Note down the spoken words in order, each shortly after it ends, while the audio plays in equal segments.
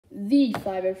the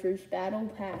Fiberverse Battle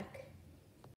Pack.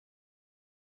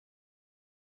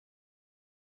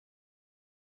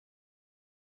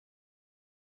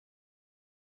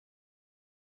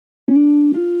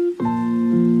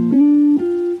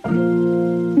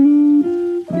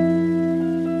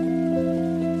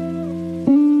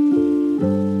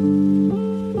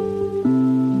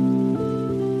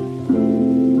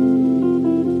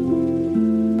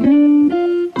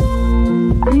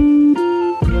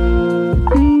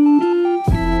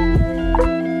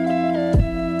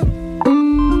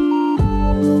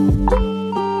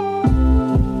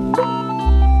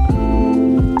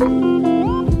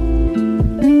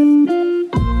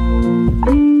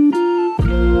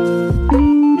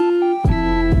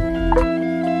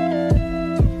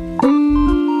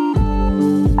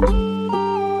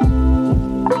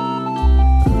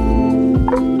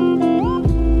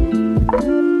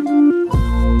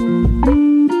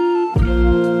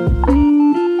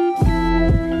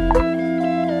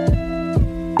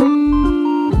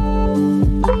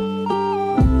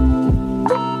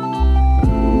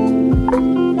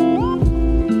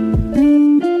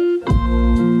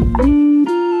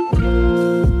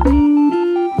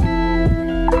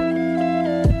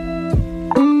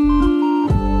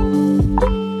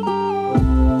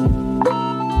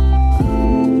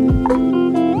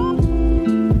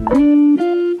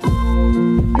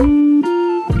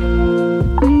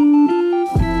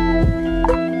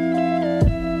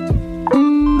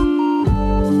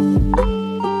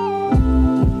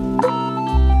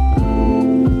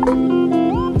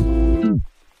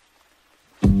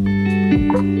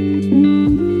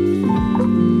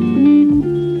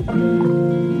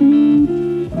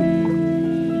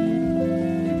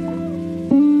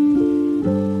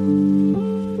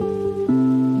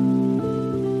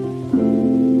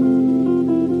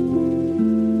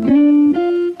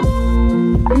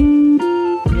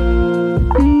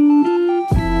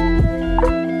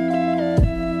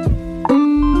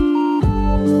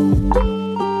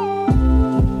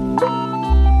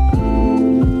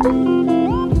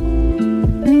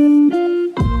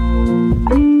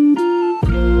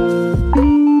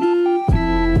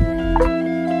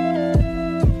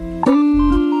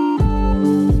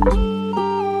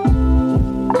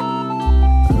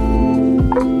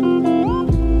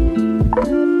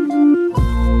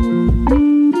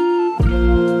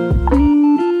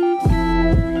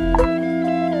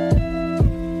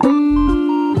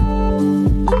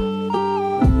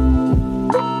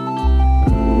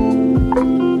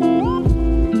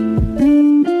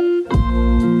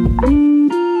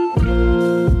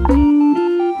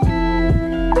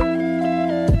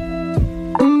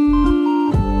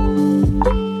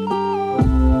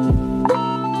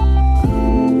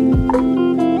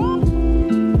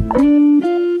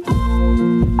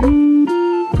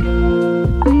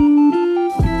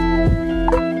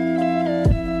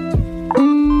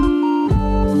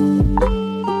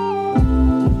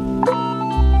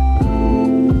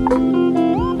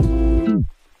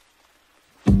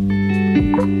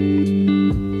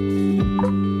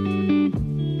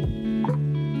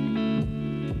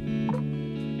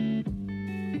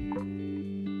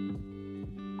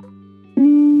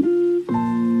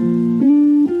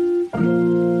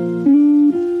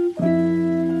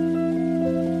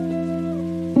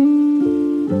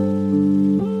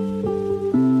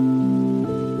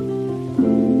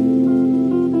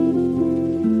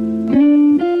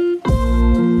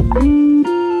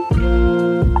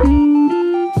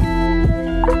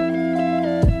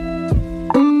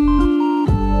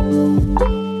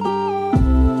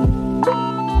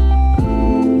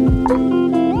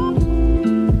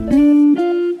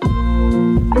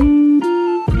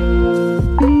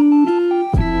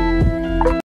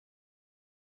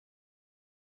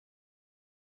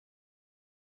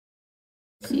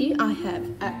 See, I have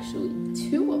actually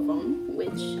 2 of them, which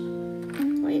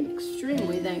I am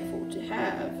extremely thankful to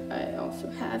have. I also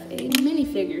have a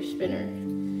minifigure spinner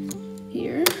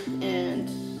here and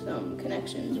some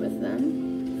connections with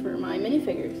them for my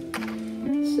minifigures.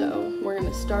 So we're going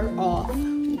to start off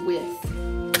with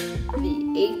the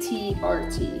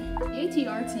ATRT. The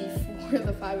ATRT for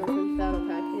the Fiberverse Battle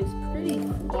Pack is pretty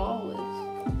flawless.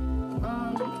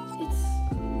 It's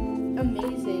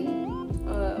amazing.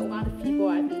 A lot of people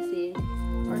I've been seeing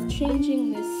are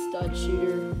changing this stud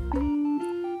shooter,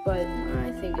 but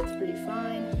I think it's pretty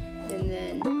fine. And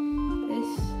then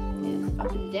this is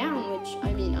up and down, which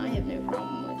I mean I have no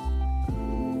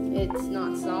problem with. It's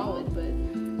not solid, but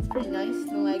it's pretty nice.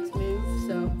 The legs move,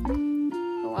 so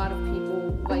a lot of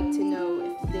people like to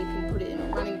know if they can put it in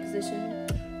a running position.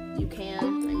 You can. I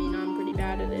mean, I'm pretty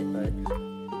bad at it, but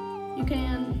you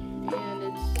can, and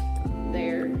it's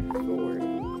there for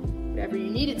whatever you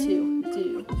need it to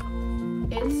do.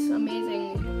 It's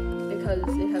amazing because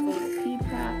it has a little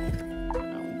keypad. I'll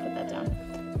put that down.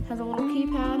 It has a little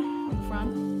keypad on the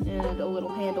front and a little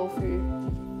handle for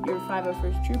your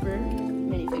 501st Trooper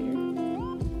minifigure.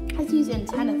 It has these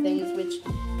antenna things, which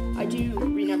I do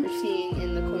remember seeing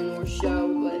in the Clone Wars show,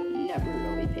 but never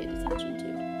really paid attention to.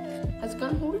 It has a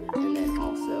gun holder, and then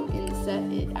also in the set,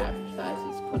 it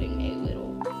advertises putting a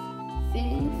little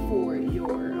thing for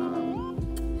your,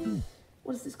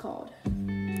 what is this called?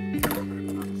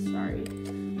 Sorry.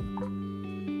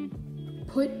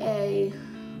 Put a,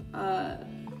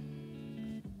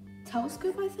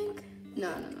 telescope, I think?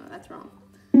 No, that's wrong.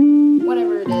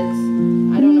 Whatever it is,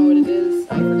 I don't know what it is,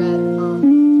 I forgot.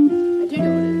 I do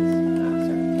know what it is.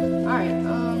 Sorry. Alright,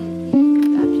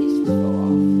 that piece just fell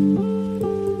off.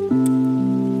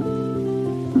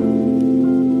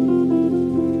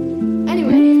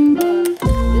 Anyway,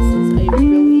 this is a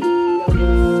really, really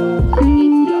solid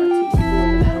ATRT for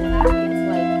the battle pack. It's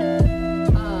like, it's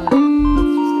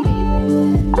just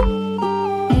amazing.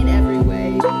 In every way,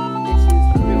 this is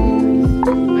really nice.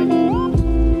 I mean,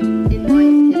 in my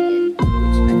opinion,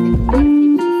 which I think a lot of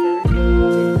people prefer,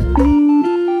 because,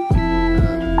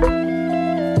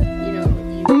 you know,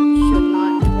 you should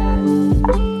not do that.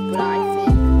 But I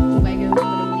think Lego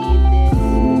could have made this a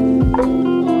lot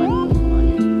more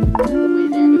money. The way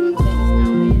they're doing things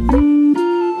nowadays,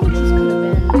 it just could have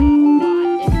been a lot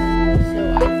different. So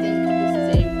I think this is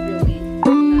a really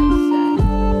nice set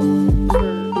for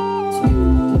two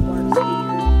Mark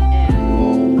Speeder and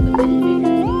all the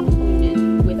minifigures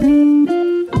included with it.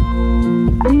 Mark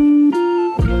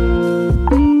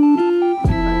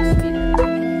Speeder.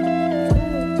 What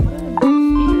a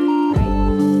speeder, right?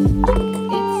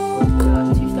 It's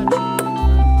two-step this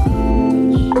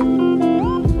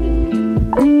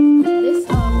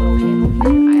little handle here,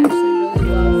 I actually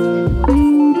really love and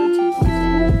look forward to using.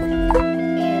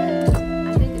 And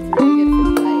I think it's really good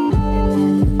for play.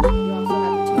 And then you also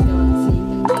have the two guns, so you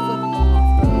can flip them off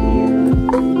from your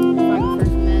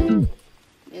 501st Men.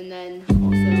 And then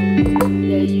also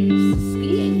they use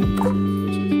skiing pieces,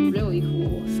 which is really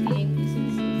cool. Skiing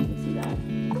pieces, you can see that,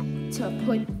 to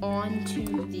put onto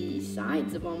the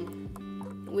sides of them,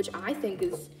 which I think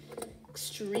is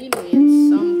extremely, in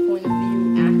some point of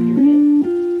view, accurate.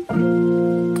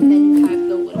 And then you have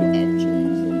the little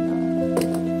engines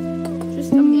and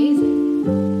just amazing.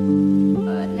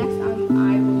 Next time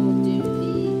I will do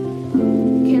the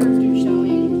character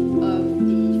showing of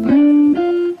the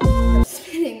fire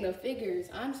spinning the figures.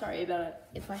 I'm sorry about it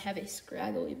if I have a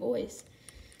scraggly voice,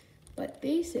 but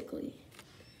basically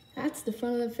that's the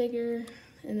front of the figure,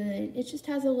 and then it just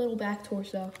has a little back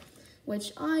torso,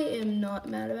 which I am not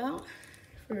mad about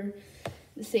for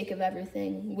the sake of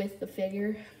everything with the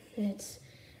figure. It's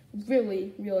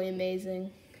really, really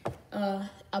amazing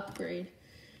upgrade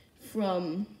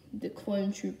from the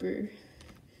Clone Trooper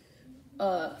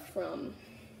from,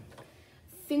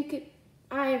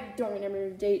 I don't remember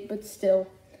the date, but still,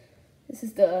 this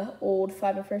is the old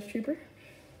 501st Trooper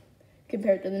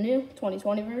compared to the new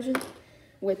 2020 version,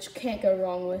 which can't go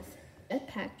wrong with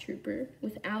Jetpack Trooper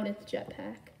without its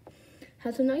jetpack.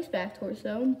 Has a nice back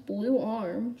torso, blue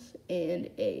arms, and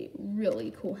a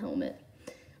really cool helmet.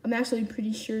 I'm actually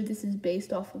pretty sure this is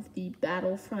based off of the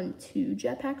Battlefront 2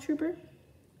 Jetpack Trooper.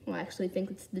 Well, I actually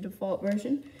think it's the default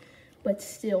version, but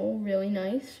still really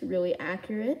nice, really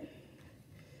accurate.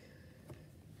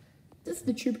 This is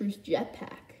the Trooper's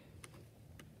jetpack.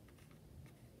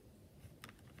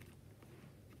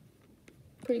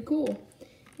 Pretty cool.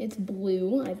 It's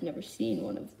blue. I've never seen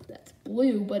one of that's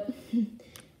blue, but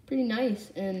pretty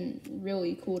nice and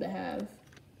really cool to have.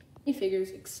 Figures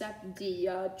except the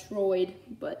droid,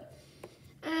 but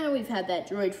we've had that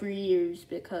droid for years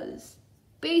because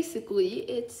basically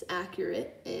it's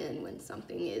accurate, and when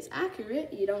something is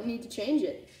accurate, you don't need to change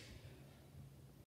it.